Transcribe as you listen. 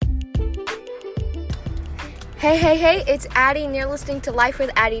Hey, it's Addie, and you're listening to Life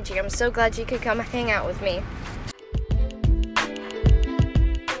with Addie G. I'm so glad you could come hang out with me.